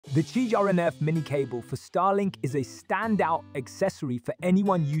The CHGRNLF Mini Cable for Starlink is a standout accessory for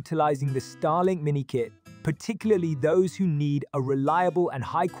anyone utilizing the Starlink Mini Kit, particularly those who need a reliable and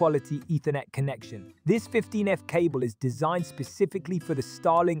high-quality Ethernet connection. This 15F cable is designed specifically for the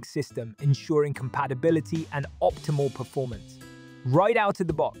Starlink system, ensuring compatibility and optimal performance. Right out of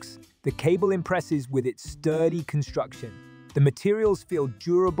the box, the cable impresses with its sturdy construction. The materials feel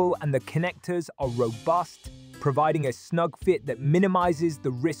durable and the connectors are robust, providing a snug fit that minimizes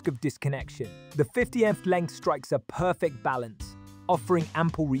the risk of disconnection. The 50F length strikes a perfect balance, offering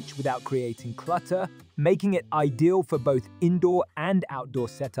ample reach without creating clutter, making it ideal for both indoor and outdoor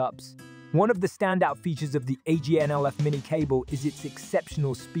setups. One of the standout features of the CHGRNLF Mini Cable is its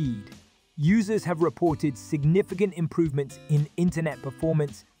exceptional speed. Users have reported significant improvements in internet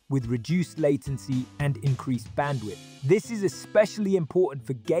performance with reduced latency and increased bandwidth. This is especially important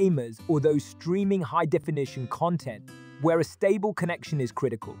for gamers or those streaming high-definition content, where a stable connection is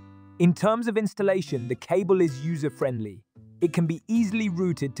critical. In terms of installation, the cable is user-friendly. It can be easily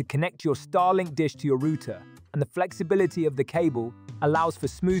routed to connect your Starlink dish to your router, and the flexibility of the cable allows for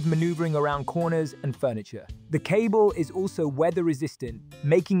smooth maneuvering around corners and furniture. The cable is also weather-resistant,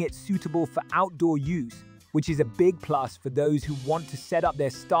 making it suitable for outdoor use, which is a big plus for those who want to set up their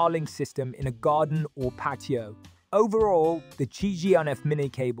Starlink system in a garden or patio. Overall, the CHGRNLF Mini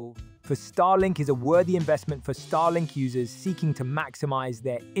Cable for Starlink is a worthy investment for Starlink users seeking to maximize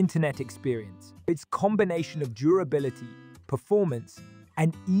their internet experience. Its combination of durability, performance,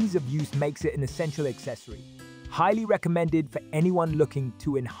 and ease of use makes it an essential accessory. Highly recommended for anyone looking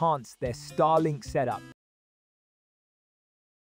to enhance their Starlink setup.